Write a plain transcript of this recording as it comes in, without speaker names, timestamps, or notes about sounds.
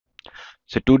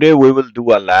So today we will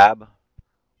do a lab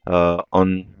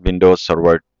on Windows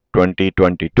Server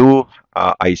 2022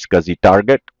 iSCSI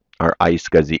target or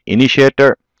iSCSI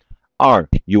initiator, or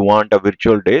you want a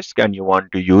virtual disk and you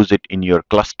want to use it in your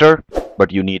cluster,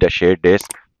 but you need a shared disk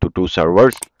to two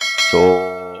servers.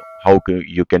 So how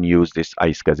you can use this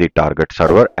iSCSI target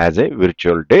server as a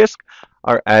virtual disk,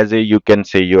 or as a, you can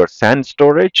say, your SAN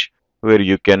storage, where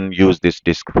you can use this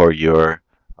disk for your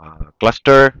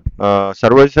cluster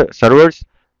servers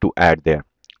to add there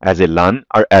as a LAN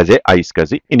or as a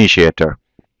iSCSI initiator.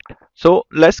 So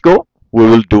let's go. We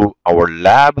will do our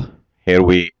lab. Here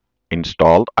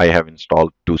I have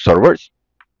installed two servers,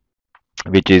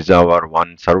 which is our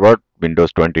one server,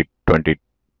 Windows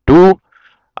 2022.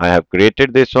 I have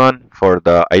created this one for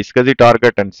the iSCSI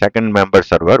target, and second member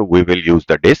server, we will use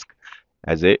the disk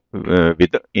as a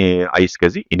with the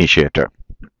iSCSI initiator.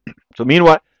 So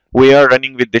meanwhile, we are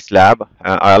running with this lab.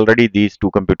 Already these two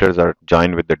computers are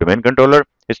joined with the domain controller.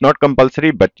 It's not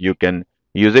compulsory, but you can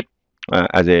use it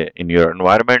as a in your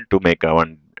environment to make a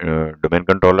one domain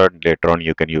controller. Later on,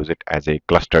 you can use it as a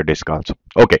cluster disk also.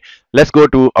 Okay, let's go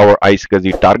to our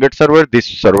iSCSI target server. This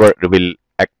server will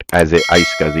act as a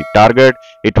iSCSI target.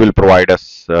 It will provide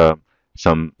us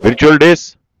some virtual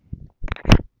disk.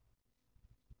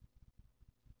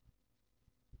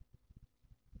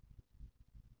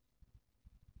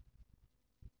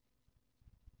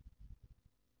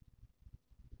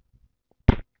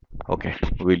 Okay,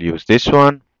 we'll use this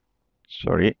one.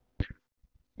 Sorry.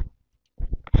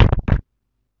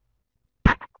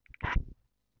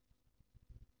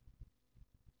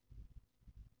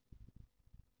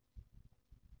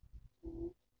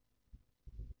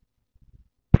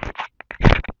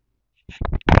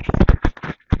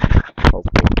 Okay.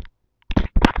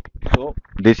 So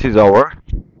this is our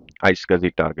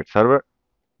iSCSI target server.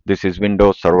 This is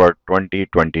Windows Server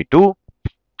 2022.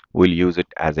 We'll use it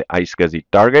as a iSCSI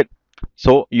target.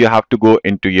 So you have to go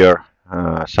into your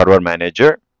server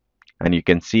manager, and you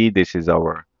can see this is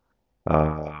our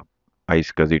uh,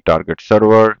 iSCSI target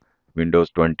server, Windows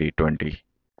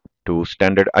 2022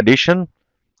 standard edition,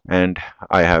 and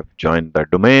I have joined the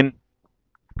domain.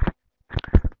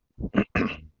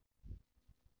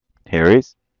 Here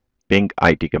is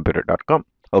pingitcomputer.com.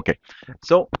 Okay,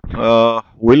 so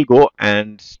we'll go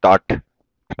and start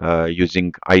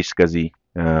using iSCSI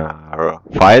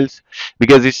files,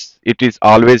 because it is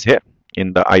always here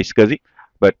in the iSCSI,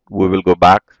 but we will go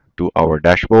back to our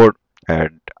dashboard,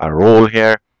 add a role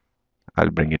here. I'll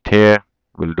bring it here.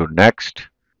 We'll do next,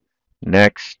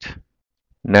 next,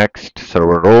 next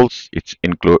server roles. It's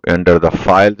include under the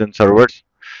files and servers.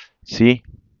 See,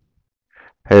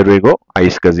 here we go,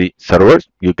 iSCSI servers.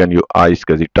 You can use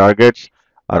iSCSI targets,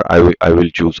 or I will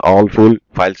choose all full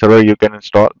file server you can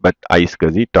install, but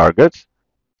iSCSI targets.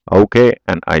 Okay,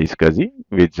 and iSCSI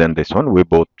which and this one, we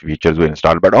both features we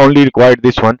installed, but only required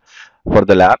this one for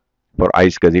the lab for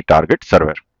iSCSI target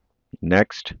server.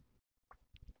 Next,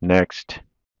 next,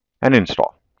 and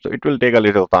install. So it will take a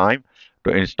little time to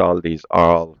install these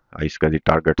all iSCSI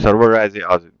target server as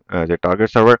a target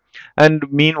server. And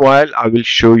meanwhile, I will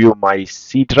show you my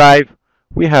C drive.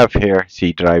 We have here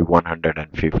C drive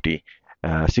 150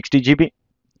 60 GB,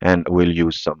 and we'll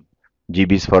use some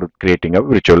GBs for creating a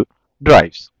virtual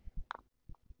drives.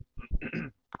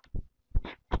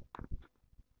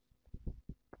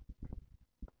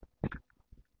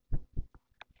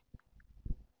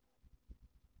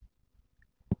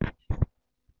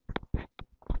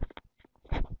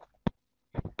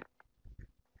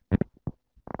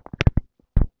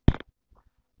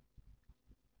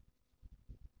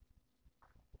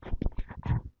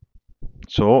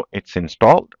 So it's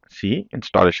installed. See,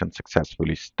 installation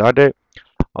successfully started.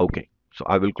 Okay, so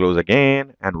I will close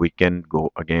again, and we can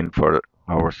go again for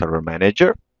our server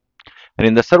manager. And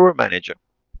in the server manager,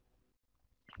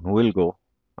 we'll go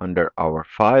under our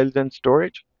files and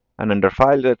storage. And under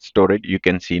files and storage, you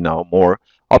can see now more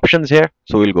options here.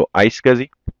 So we'll go iSCSI,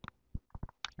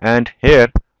 and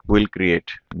here we'll create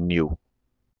new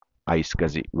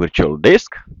iSCSI virtual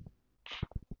disk.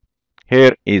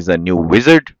 Here is a new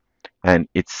wizard, and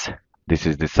this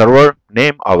is the server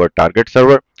name, our target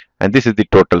server, and this is the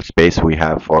total space we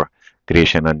have for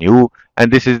creation a new,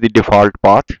 and this is the default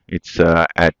path. It's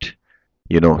at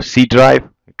C drive.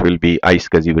 It will be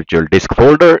iSCSI virtual disk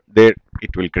folder. There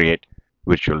it will create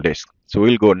virtual disk. So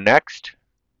we'll go next.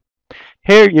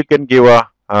 Here you can give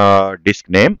a disk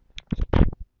name.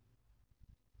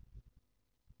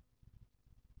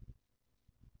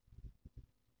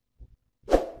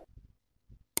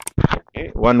 Okay,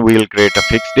 one will create a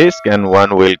fixed disk and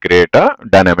one will create a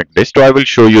dynamic disk. So I will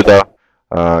show you the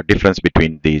difference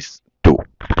between these two.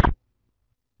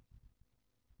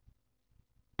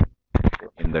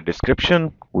 In the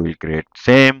description, we'll create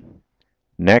same.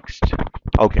 Next.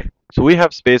 Okay. So we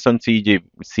have space on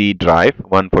C drive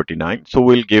 149. So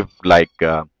we'll give like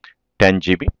 10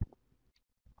 GB.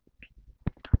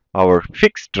 Our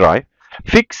fixed drive.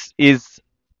 Fix is,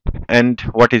 and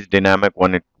what is dynamic,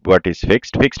 what is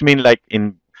fixed? Fixed mean like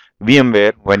in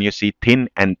VMware when you see thin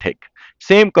and thick.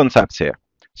 Same concepts here.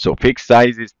 So fixed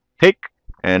size is thick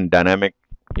and dynamic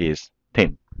is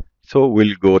thin. So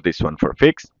we'll go this one for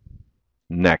fixed.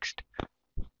 Next.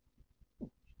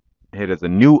 Here is a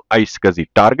new iSCSI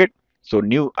target. So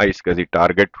new iSCSI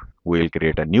target, we'll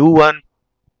create a new one.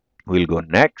 We'll go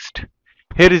next.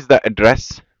 Here is the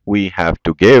address we have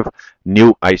to give.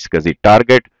 New iSCSI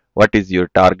target. What is your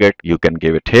target? You can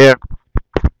give it here.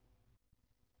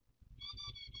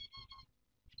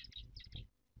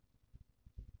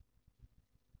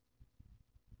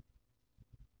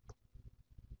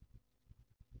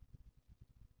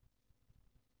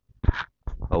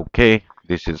 Okay,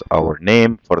 this is our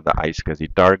name for the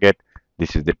iSCSI target.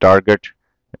 This is the target.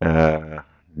 Uh,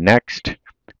 Next.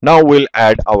 Now we'll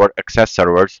add our access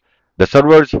servers. The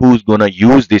servers who's gonna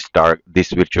use this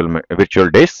virtual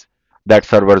disk. That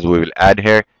servers we will add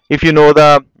here. If you know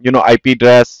the IP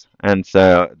address and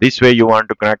this way you want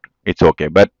to connect, it's okay.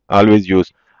 But always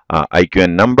use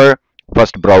IQN number.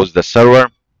 First browse the server.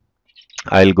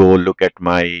 I'll go look at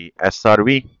my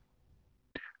SRV.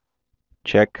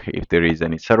 Check if there is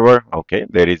any server. Okay,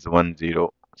 there is 10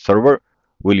 server.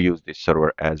 We'll use this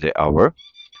server as our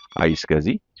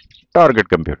iSCSI target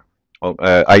computer.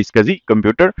 iSCSI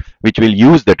computer which will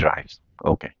use the drives.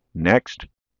 Okay, next.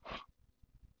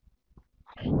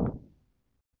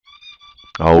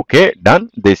 Okay, done.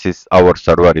 This is our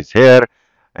server is here,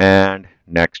 and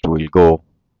next we'll go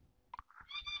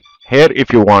here.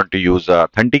 If you want to use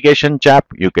authentication chap,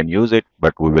 you can use it,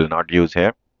 but we will not use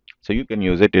here. So you can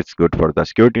use it. It's good for the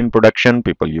security in production.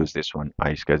 People use this one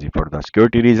iSCSI for the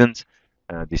security reasons.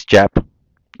 This chap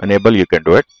enable, you can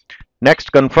do it.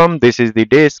 Next, confirm this is the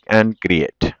disk and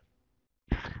create.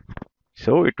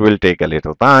 So it will take a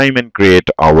little time and create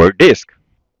our disk.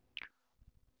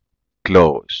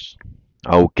 Close.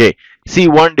 Okay. See,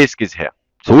 one disk is here.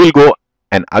 So we'll go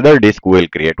another disk we'll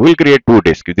create. We'll create two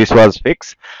disks. This was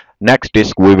fixed. Next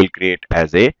disk we will create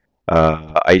as a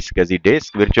iSCSI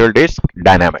disk, virtual disk,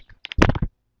 dynamic.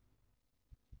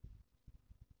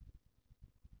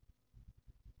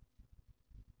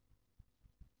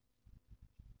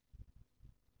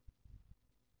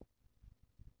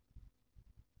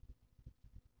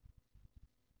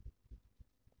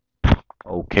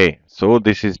 Okay, so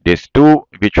this is disk 2.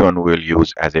 Which one we'll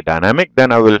use as a dynamic?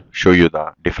 Then I will show you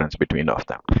the difference between of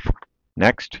them.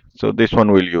 Next, so this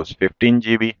one will use 15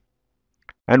 GB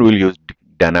and we'll use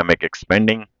dynamic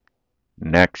expanding.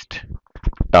 Next,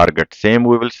 target same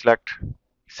we will select,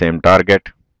 same target.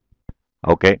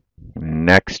 Okay,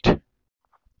 next,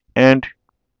 and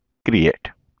create.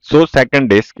 So second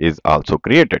disk is also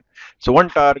created. So one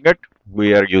target,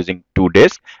 we are using two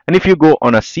disks, and if you go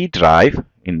on a C drive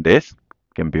in this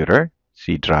computer,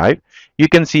 C drive, you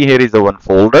can see here is the one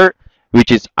folder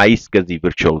which is iSCSI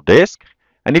virtual disk.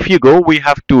 And if you go, we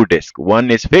have two disks.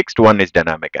 One is fixed, one is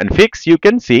dynamic. And fixed, you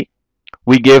can see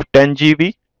we gave 10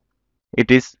 GB. It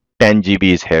is 10 GB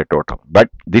is here total. But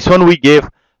this one we gave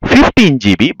 15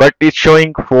 GB, but it's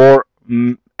showing 4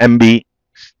 MB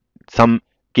some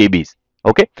KBs.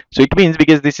 Okay, so it means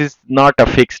because this is not a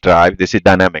fixed drive, this is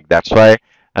dynamic. That's why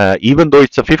even though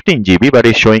it's a 15 GB, but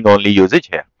it's showing only usage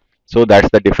here. So that's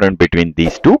the difference between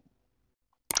these two.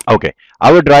 Okay,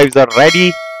 our drives are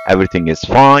ready. Everything is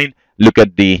fine. Look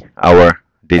at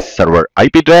this server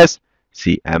IP address,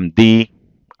 CMD.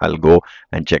 I'll go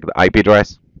and check the IP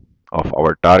address of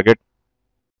our target.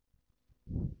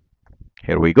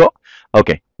 Here we go.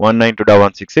 Okay,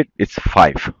 192.168. It's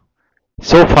 5.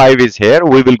 So 5 is here.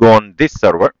 We will go on this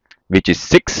server, which is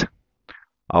 6.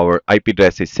 Our IP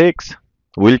address is 6.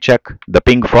 We'll check the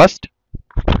ping first.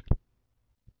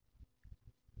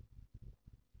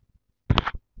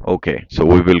 Okay, so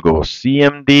we will go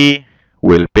CMD,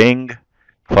 we'll ping.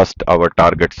 First, our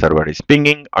target server is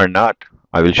pinging or not.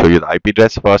 I will show you the IP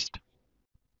address first.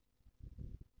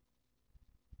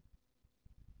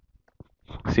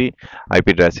 See, IP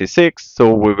address is 6,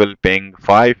 so we will ping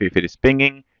 5. If it is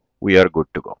pinging, we are good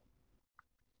to go.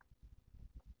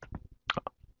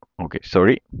 Okay,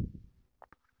 sorry.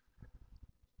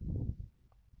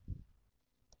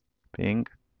 Ping.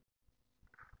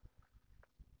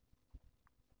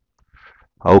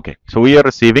 Okay, so we are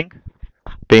receiving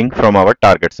ping from our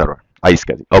target server,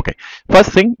 iSCSI. Okay,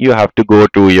 first thing you have to go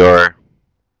to your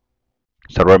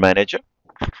server manager,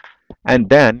 and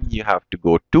then you have to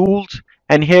go tools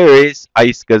And here is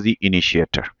iSCSI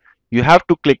Initiator. You have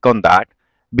to click on that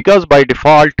because by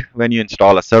default, when you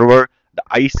install a server, the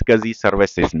iSCSI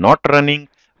service is not running.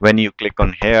 When you click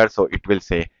on here, so it will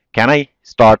say, can I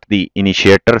start the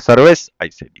Initiator service? I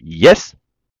said yes.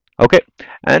 Okay,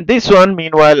 and this one,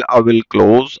 meanwhile, I will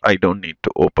close. I don't need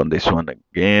to open this one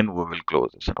again. We will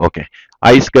close this one. Okay,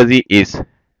 iSCSI is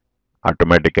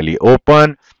automatically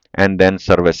open and then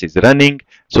service is running.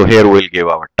 So here we'll give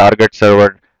our target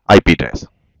server IP address,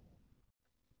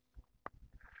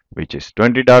 which is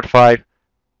 20.5.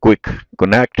 Quick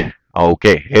connect.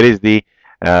 Okay, here is the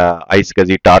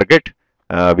iSCSI target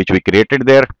which we created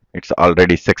there. It's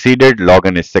already succeeded.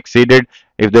 Login is succeeded.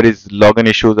 If there is login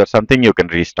issues or something, you can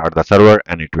restart the server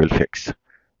and it will fix.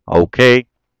 Okay,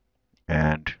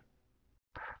 and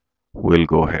we'll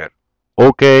go here.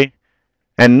 Okay,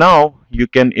 and now you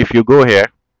can, if you go here,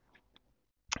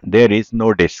 there is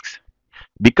no disks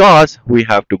because we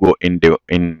have to go into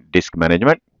in disk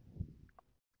management.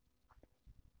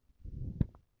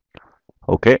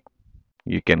 Okay,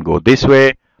 you can go this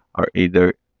way, or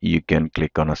either you can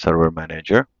click on a server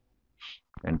manager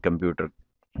and computer.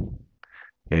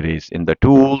 It is in the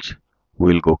tools.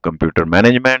 We'll go computer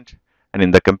management, and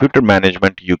in the computer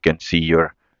management you can see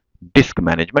your disk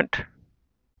management,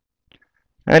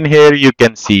 and here you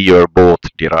can see your both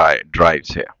drives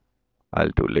here. I'll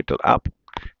do little up.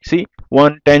 See,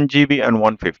 one 10 GB and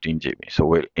one 15 GB. So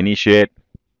we'll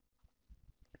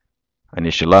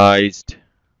initialized,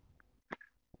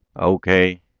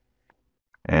 okay,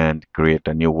 and create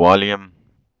a new volume,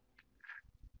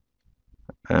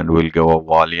 and we'll go a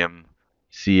volume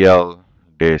CL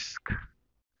disk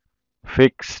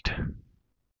fixed,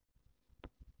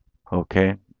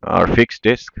 okay, our fixed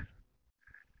disk.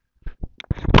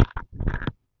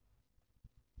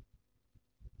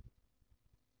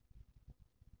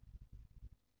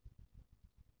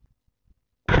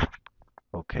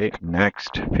 Okay,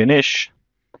 next, finish.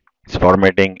 It's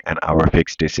formatting and our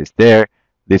fixed disk is there.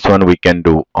 This one we can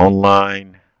do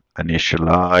online,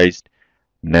 initialized.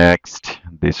 Next,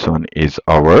 this one is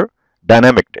our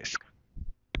dynamic disk.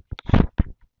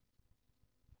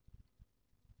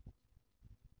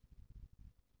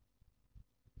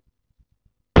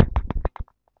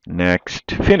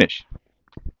 Next, finish.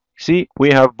 See,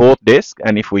 we have both disks,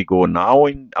 and if we go now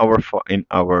in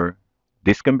our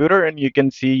this computer, and you can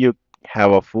see you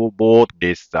have a full, both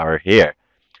disks are here.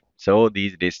 So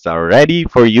these disks are ready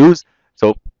for use.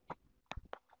 So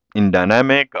in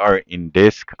dynamic or in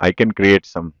disk, I can create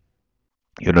some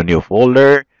new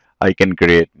folder. I can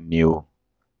create new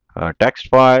text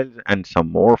files and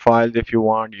some more files. If you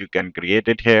want, you can create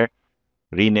it here,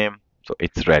 rename, so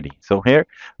it's ready. So here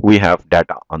we have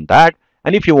data on that,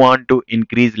 and if you want to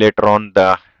increase later on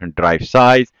the drive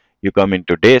size, you come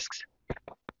into disks.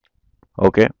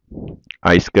 Okay,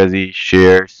 iSCSI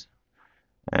shares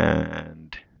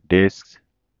and disks.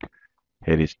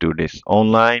 Here is two disks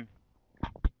online.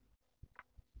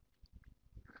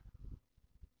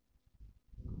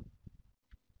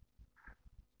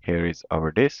 Here is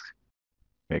our disk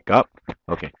backup.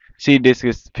 Okay, see, disk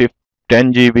is 10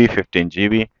 GB, 15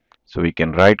 GB. So we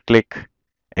can right click,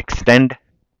 extend.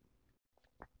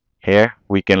 Here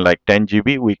we can, like 10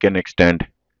 GB, we can extend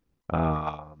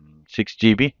 6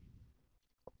 GB.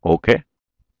 Okay,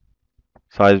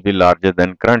 size be larger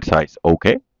than current size.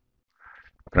 Okay,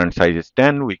 current size is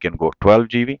 10, we can go 12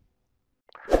 GB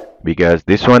because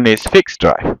this one is fixed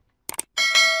drive.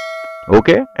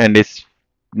 Okay, and it's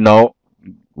now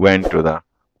went to the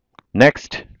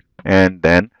next, and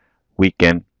then we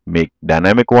can make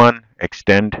dynamic one,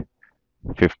 extend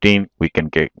 15, we can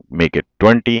make it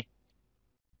 20.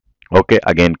 Okay,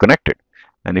 again connected.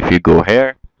 And if you go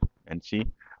here and see,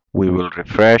 we will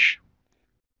refresh,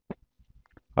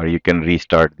 or you can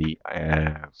restart the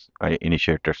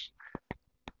initiators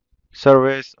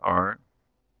service, or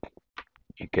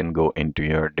you can go into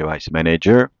your device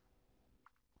manager,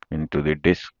 into the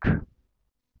disk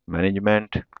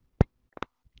management.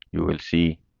 You will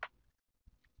see,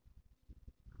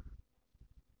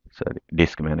 sorry,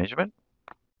 disk management,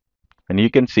 and you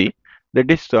can see the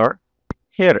disks are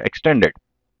here extended.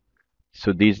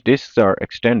 So these disks are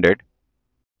extended,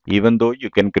 even though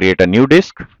you can create a new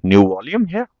disk, new volume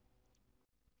here,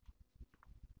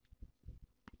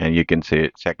 and you can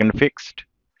say second fixed,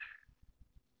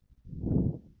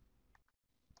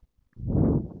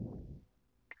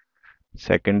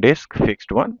 second disk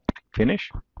fixed one, finish.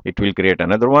 It will create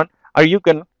another one, or you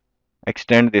can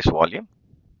extend this volume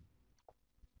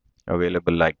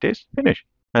available like this, finish,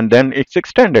 and then it's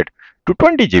extended to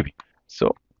 20 GB.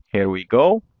 So here we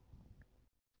go.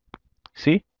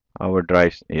 See, our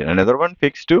drives, another one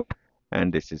fixed to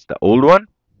and this is the old one,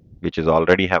 which is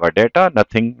already have our data,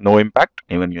 nothing, no impact.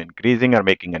 Even you increasing or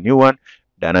making a new one,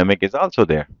 dynamic is also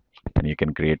there. And you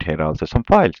can create here also some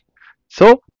files.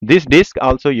 So this disk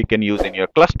also you can use in your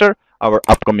cluster. Our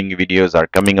upcoming videos are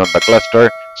coming on the cluster,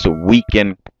 so we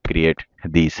can create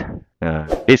these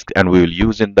disks and we will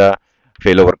use in the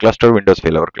failover cluster, Windows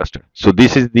failover cluster. So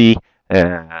this is the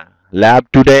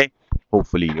lab today.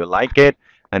 Hopefully you like it,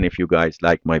 and if you guys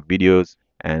like my videos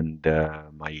and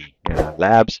my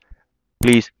labs,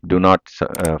 please do not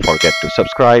forget to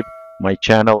subscribe my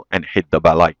channel and hit the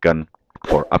bell icon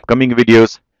for upcoming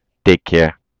videos. Take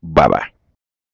care. Bye bye.